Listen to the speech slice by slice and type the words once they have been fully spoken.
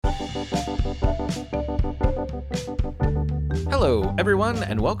Hello, everyone,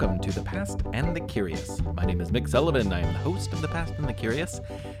 and welcome to The Past and the Curious. My name is Mick Sullivan. I am the host of The Past and the Curious,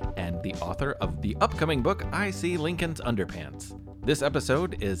 and the author of the upcoming book, I See Lincoln's Underpants. This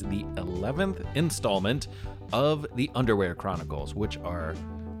episode is the 11th installment of the Underwear Chronicles, which are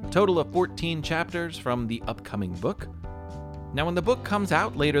a total of 14 chapters from the upcoming book. Now, when the book comes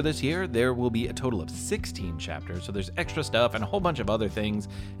out later this year, there will be a total of 16 chapters, so there's extra stuff and a whole bunch of other things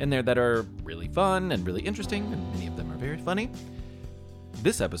in there that are really fun and really interesting, and many of them are very funny.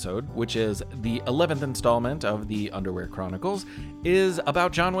 This episode, which is the 11th installment of the Underwear Chronicles, is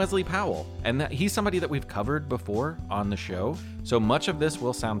about John Wesley Powell, and he's somebody that we've covered before on the show, so much of this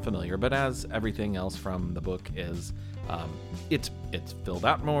will sound familiar, but as everything else from the book is, it's filled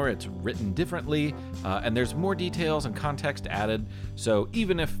out more, it's written differently, and there's more details and context added. So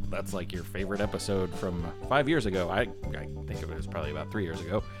even if that's like your favorite episode from 5 years ago, I think of it as probably about 3 years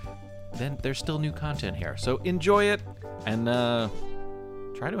ago, then there's still new content here. So enjoy it and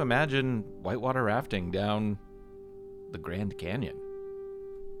try to imagine whitewater rafting down the Grand Canyon.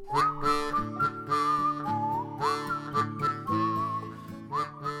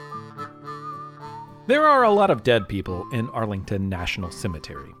 There are a lot of dead people in Arlington National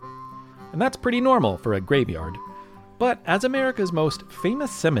Cemetery, and that's pretty normal for a graveyard. But as America's most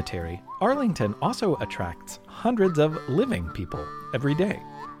famous cemetery, Arlington also attracts hundreds of living people every day.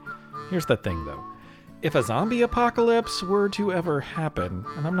 Here's the thing, though. If a zombie apocalypse were to ever happen,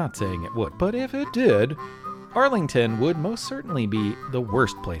 and I'm not saying it would, but if it did, Arlington would most certainly be the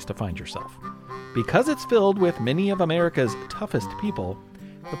worst place to find yourself. Because it's filled with many of America's toughest people,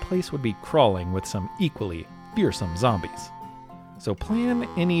 the place would be crawling with some equally fearsome zombies. So plan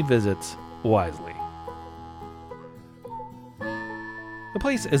any visits wisely. The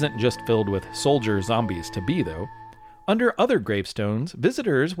place isn't just filled with soldier zombies to be, though. Under other gravestones,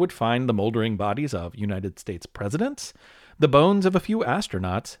 visitors would find the moldering bodies of United States presidents, the bones of a few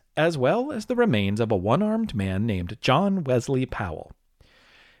astronauts, as well as the remains of a one-armed man named John Wesley Powell.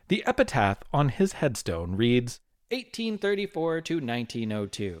 The epitaph on his headstone reads, 1834 to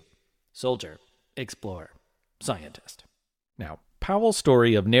 1902. Soldier, explorer, scientist. Now, Powell's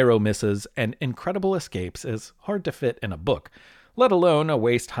story of narrow misses and incredible escapes is hard to fit in a book, let alone a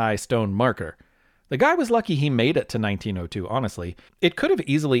waist-high stone marker. The guy was lucky he made it to 1902, honestly. It could have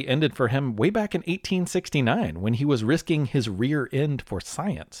easily ended for him way back in 1869 when he was risking his rear end for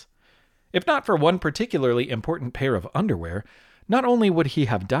science. If not for one particularly important pair of underwear, not only would he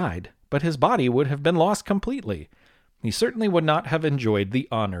have died, but his body would have been lost completely. He certainly would not have enjoyed the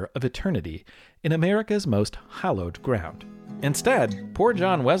honor of eternity in America's most hallowed ground. Instead, poor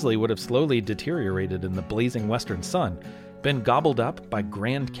John Wesley would have slowly deteriorated in the blazing western sun, been gobbled up by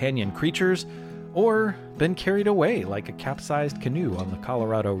Grand Canyon creatures, or been carried away like a capsized canoe on the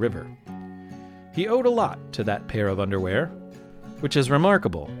Colorado River. He owed a lot to that pair of underwear, which is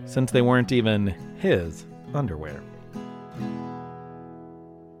remarkable since they weren't even his underwear.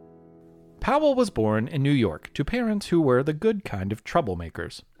 Powell was born in New York to parents who were the good kind of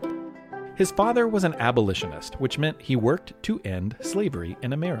troublemakers. His father was an abolitionist, which meant he worked to end slavery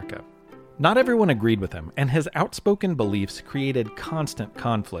in America. Not everyone agreed with him, and his outspoken beliefs created constant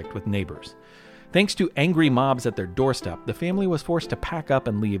conflict with neighbors. Thanks to angry mobs at their doorstep, the family was forced to pack up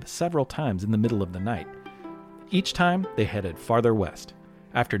and leave several times in the middle of the night. Each time, they headed farther west.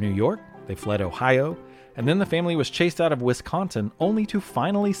 After New York, they fled Ohio, and then the family was chased out of Wisconsin only to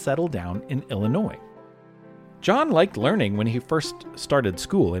finally settle down in Illinois. John liked learning when he first started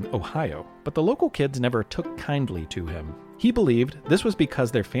school in Ohio, but the local kids never took kindly to him. He believed this was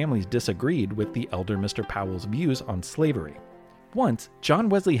because their families disagreed with the elder Mr. Powell's views on slavery. Once, John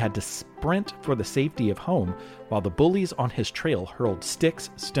Wesley had to sprint for the safety of home while the bullies on his trail hurled sticks,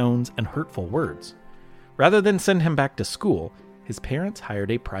 stones, and hurtful words. Rather than send him back to school, his parents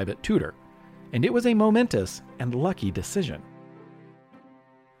hired a private tutor, and it was a momentous and lucky decision.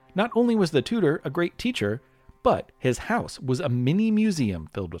 Not only was the tutor a great teacher, but his house was a mini museum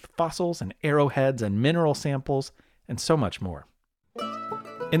filled with fossils and arrowheads and mineral samples and so much more.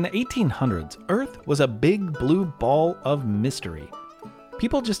 In the 1800s, Earth was a big blue ball of mystery.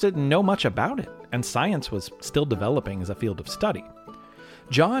 People just didn't know much about it, and science was still developing as a field of study.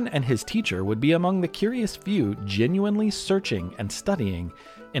 John and his teacher would be among the curious few genuinely searching and studying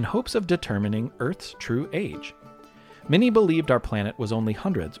in hopes of determining Earth's true age. Many believed our planet was only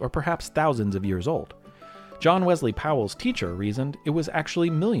hundreds or perhaps thousands of years old. John Wesley Powell's teacher reasoned it was actually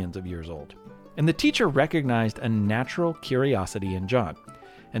millions of years old. And the teacher recognized a natural curiosity in John,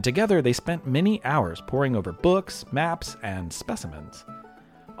 and together they spent many hours poring over books, maps, and specimens.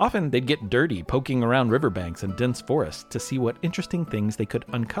 Often they'd get dirty poking around riverbanks and dense forests to see what interesting things they could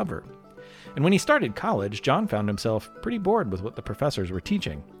uncover. And when he started college, John found himself pretty bored with what the professors were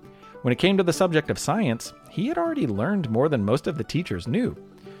teaching. When it came to the subject of science, he had already learned more than most of the teachers knew.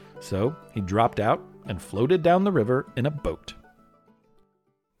 So he dropped out and floated down the river in a boat.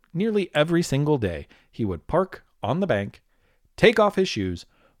 Nearly every single day, he would park on the bank, take off his shoes,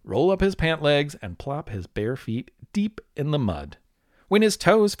 roll up his pant legs, and plop his bare feet deep in the mud. When his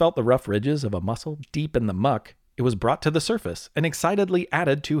toes felt the rough ridges of a mussel deep in the muck, it was brought to the surface and excitedly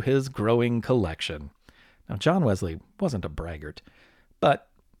added to his growing collection. Now, John Wesley wasn't a braggart, but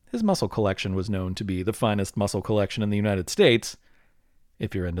his mussel collection was known to be the finest mussel collection in the United States,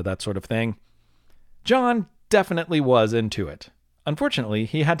 if you're into that sort of thing. John definitely was into it. Unfortunately,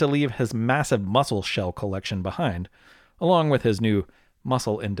 he had to leave his massive mussel shell collection behind, along with his new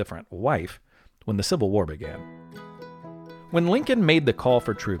mussel-indifferent wife, when the Civil War began. When Lincoln made the call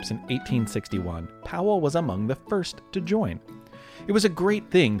for troops in 1861, Powell was among the first to join. It was a great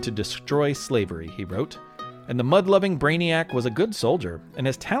thing to destroy slavery, he wrote, and the mud-loving brainiac was a good soldier, and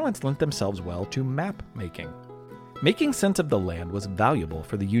his talents lent themselves well to map making. Making sense of the land was valuable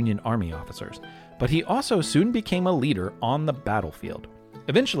for the Union Army officers, but he also soon became a leader on the battlefield.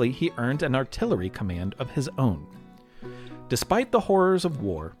 Eventually, he earned an artillery command of his own. Despite the horrors of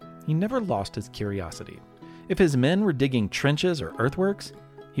war, he never lost his curiosity. If his men were digging trenches or earthworks,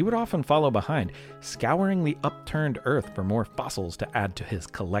 he would often follow behind, scouring the upturned earth for more fossils to add to his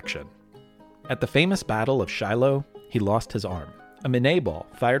collection. At the famous Battle of Shiloh, he lost his arm. A Minet ball,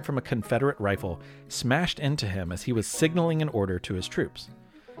 fired from a Confederate rifle, smashed into him as he was signaling an order to his troops.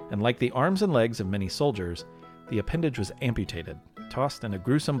 And like the arms and legs of many soldiers, the appendage was amputated, tossed in a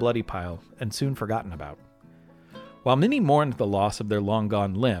gruesome bloody pile, and soon forgotten about. While many mourned the loss of their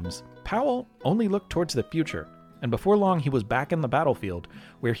long-gone limbs, Powell only looked towards the future, and before long he was back in the battlefield,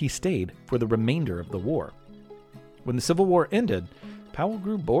 where he stayed for the remainder of the war. When the Civil War ended, Powell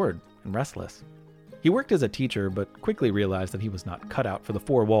grew bored and restless. He worked as a teacher, but quickly realized that he was not cut out for the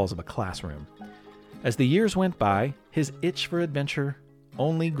four walls of a classroom. As the years went by, his itch for adventure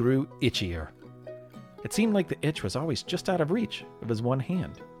only grew itchier. It seemed like the itch was always just out of reach of his one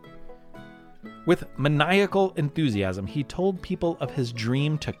hand. With maniacal enthusiasm, he told people of his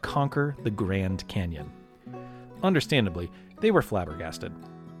dream to conquer the Grand Canyon. Understandably, they were flabbergasted.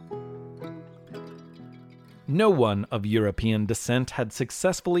 No one of European descent had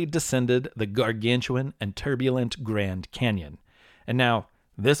successfully descended the gargantuan and turbulent Grand Canyon. And now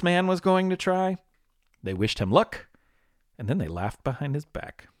this man was going to try? They wished him luck, and then they laughed behind his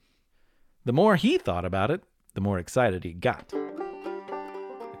back. The more he thought about it, the more excited he got.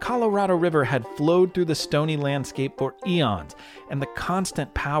 The Colorado River had flowed through the stony landscape for eons, and the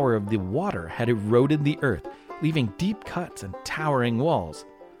constant power of the water had eroded the earth, leaving deep cuts and towering walls.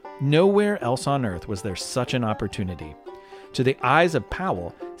 Nowhere else on Earth was there such an opportunity. To the eyes of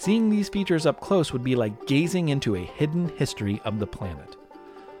Powell, seeing these features up close would be like gazing into a hidden history of the planet.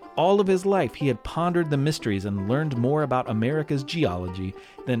 All of his life, he had pondered the mysteries and learned more about America's geology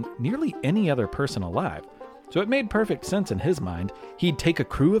than nearly any other person alive. So it made perfect sense in his mind. He'd take a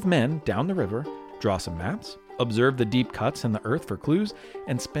crew of men down the river, draw some maps, observe the deep cuts in the earth for clues,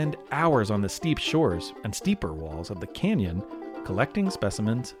 and spend hours on the steep shores and steeper walls of the canyon collecting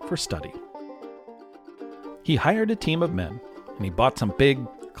specimens for study. He hired a team of men, and he bought some big,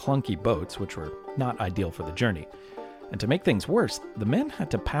 clunky boats, which were not ideal for the journey. And to make things worse, the men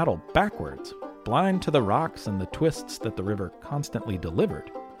had to paddle backwards, blind to the rocks and the twists that the river constantly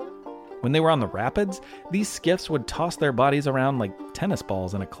delivered. When they were on the rapids, these skiffs would toss their bodies around like tennis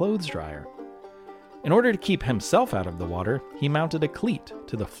balls in a clothes dryer. In order to keep himself out of the water, he mounted a cleat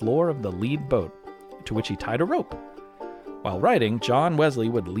to the floor of the lead boat, to which he tied a rope. While riding, John Wesley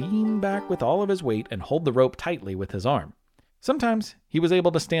would lean back with all of his weight and hold the rope tightly with his arm. Sometimes he was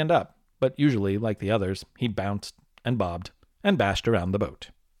able to stand up, but usually, like the others, he bounced and bobbed and bashed around the boat.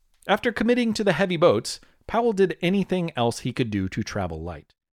 After committing to the heavy boats, Powell did anything else he could do to travel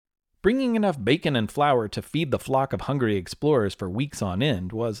light. Bringing enough bacon and flour to feed the flock of hungry explorers for weeks on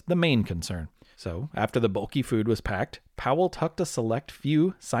end was the main concern. So, after the bulky food was packed, Powell tucked a select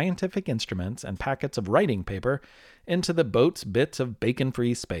few scientific instruments and packets of writing paper into the boat's bits of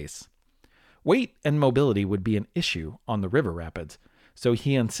bacon-free space. Weight and mobility would be an issue on the river rapids, so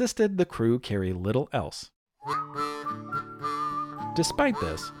he insisted the crew carry little else. Despite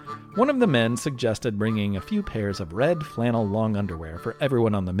this, one of the men suggested bringing a few pairs of red flannel long underwear for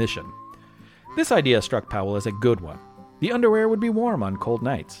everyone on the mission. This idea struck Powell as a good one. The underwear would be warm on cold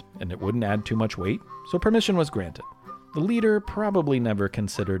nights, and it wouldn't add too much weight, so permission was granted. The leader probably never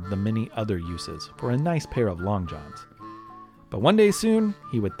considered the many other uses for a nice pair of long johns. But one day soon,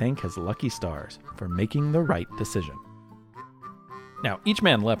 he would thank his lucky stars for making the right decision. Now, each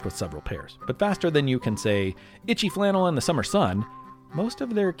man left with several pairs, but faster than you can say, itchy flannel in the summer sun, most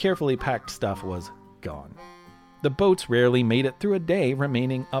of their carefully packed stuff was gone. The boats rarely made it through a day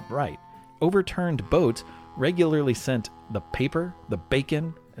remaining upright. Overturned boats regularly sent the paper, the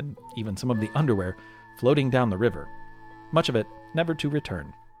bacon, and even some of the underwear floating down the river, much of it never to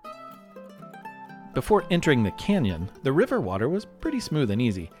return. Before entering the canyon, the river water was pretty smooth and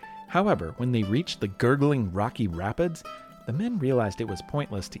easy. However, when they reached the gurgling rocky rapids, the men realized it was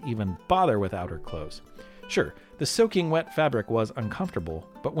pointless to even bother with outer clothes. Sure, the soaking wet fabric was uncomfortable,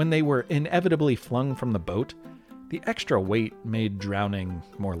 but when they were inevitably flung from the boat, the extra weight made drowning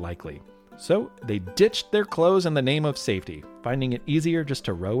more likely. So they ditched their clothes in the name of safety, finding it easier just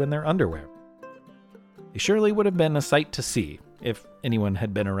to row in their underwear. They surely would have been a sight to see, if anyone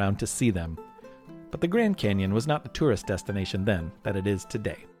had been around to see them. But the Grand Canyon was not the tourist destination then that it is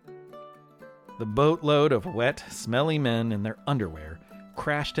today. The boatload of wet, smelly men in their underwear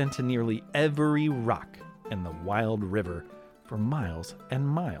crashed into nearly every rock in the wild river for miles and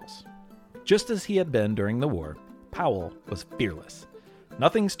miles. Just as he had been during the war, Powell was fearless.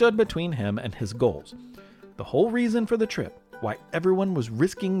 Nothing stood between him and his goals. The whole reason for the trip, why everyone was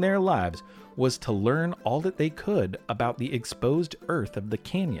risking their lives, was to learn all that they could about the exposed earth of the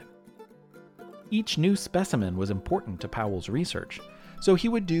canyon. Each new specimen was important to Powell's research, so he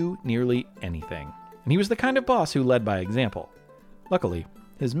would do nearly anything. And he was the kind of boss who led by example. Luckily,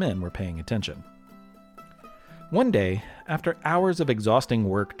 his men were paying attention. One day, after hours of exhausting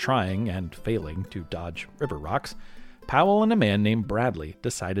work trying and failing to dodge river rocks, Powell and a man named Bradley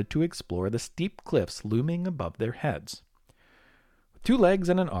decided to explore the steep cliffs looming above their heads. With 2 legs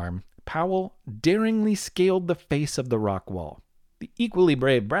and an arm, Powell daringly scaled the face of the rock wall. The equally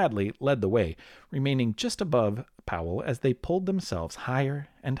brave Bradley led the way, remaining just above Powell as they pulled themselves higher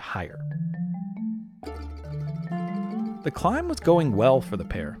and higher. The climb was going well for the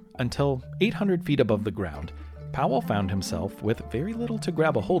pair, until 800 feet above the ground, Powell found himself with very little to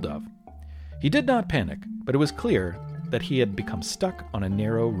grab a hold of. He did not panic, but it was clear that he had become stuck on a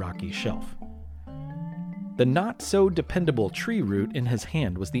narrow, rocky shelf. The not-so-dependable tree root in his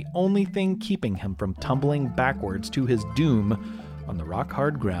hand was the only thing keeping him from tumbling backwards to his doom on the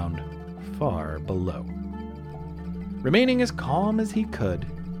rock-hard ground far below. Remaining as calm as he could,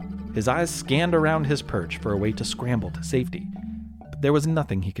 his eyes scanned around his perch for a way to scramble to safety, but there was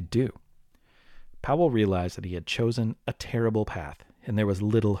nothing he could do. Powell realized that he had chosen a terrible path, and there was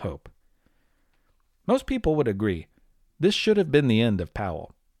little hope. Most people would agree. This should have been the end of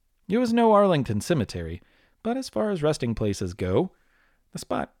Powell. It was no Arlington cemetery, but as far as resting places go, the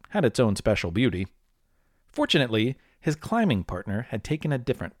spot had its own special beauty. Fortunately, his climbing partner had taken a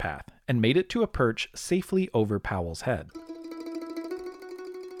different path and made it to a perch safely over Powell's head.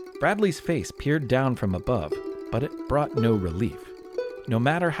 Bradley's face peered down from above, but it brought no relief. No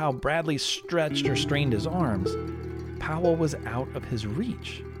matter how Bradley stretched or strained his arms, Powell was out of his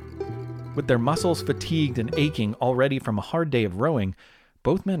reach. With their muscles fatigued and aching already from a hard day of rowing,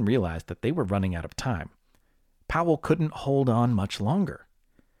 both men realized that they were running out of time. Powell couldn't hold on much longer.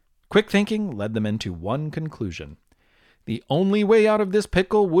 Quick thinking led them into one conclusion. The only way out of this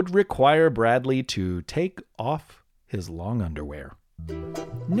pickle would require Bradley to take off his long underwear.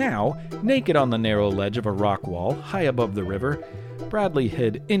 Now, naked on the narrow ledge of a rock wall high above the river, Bradley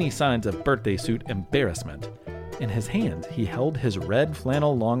hid any signs of birthday suit embarrassment. In his hand, he held his red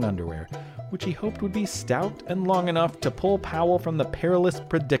flannel long underwear, which he hoped would be stout and long enough to pull Powell from the perilous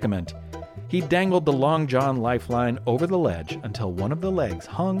predicament. He dangled the long john lifeline over the ledge until one of the legs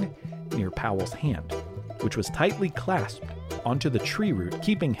hung near Powell's hand, which was tightly clasped onto the tree root,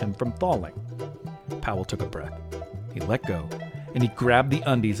 keeping him from falling. Powell took a breath. He let go, and he grabbed the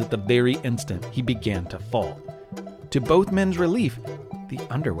undies at the very instant he began to fall. To both men's relief, the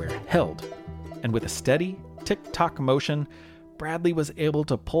underwear held, and with a steady, tick-tock motion, Bradley was able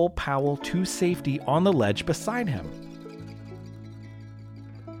to pull Powell to safety on the ledge beside him.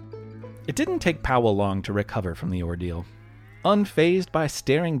 It didn't take Powell long to recover from the ordeal. Unfazed by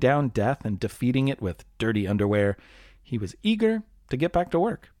staring down death and defeating it with dirty underwear, he was eager to get back to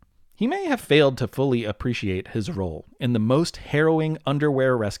work. He may have failed to fully appreciate his role in the most harrowing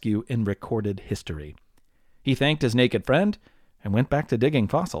underwear rescue in recorded history. He thanked his naked friend and went back to digging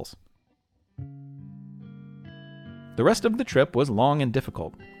fossils. The rest of the trip was long and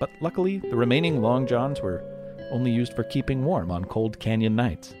difficult, but luckily the remaining long johns were only used for keeping warm on cold canyon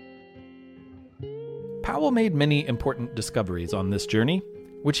nights. Powell made many important discoveries on this journey,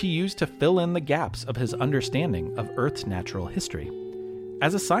 which he used to fill in the gaps of his understanding of Earth's natural history.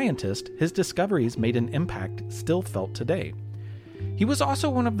 As a scientist, his discoveries made an impact still felt today. He was also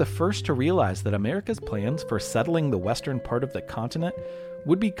one of the first to realize that America's plans for settling the western part of the continent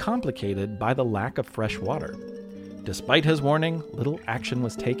would be complicated by the lack of fresh water. Despite his warning, little action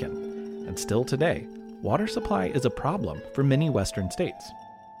was taken, and still today, water supply is a problem for many western states.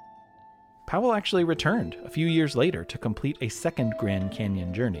 Powell actually returned a few years later to complete a second Grand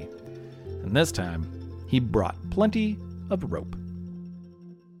Canyon journey, and this time, he brought plenty of rope.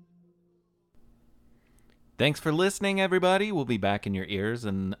 Thanks for listening, everybody. We'll be back in your ears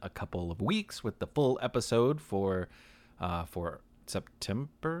in a couple of weeks with the full episode for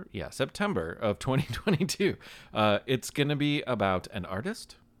September. Yeah, September of 2022. It's going to be about an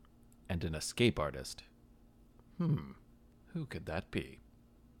artist and an escape artist. Who could that be?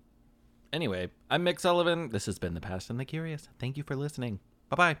 Anyway, I'm Mick Sullivan. This has been The Past and the Curious. Thank you for listening.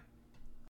 Bye-bye.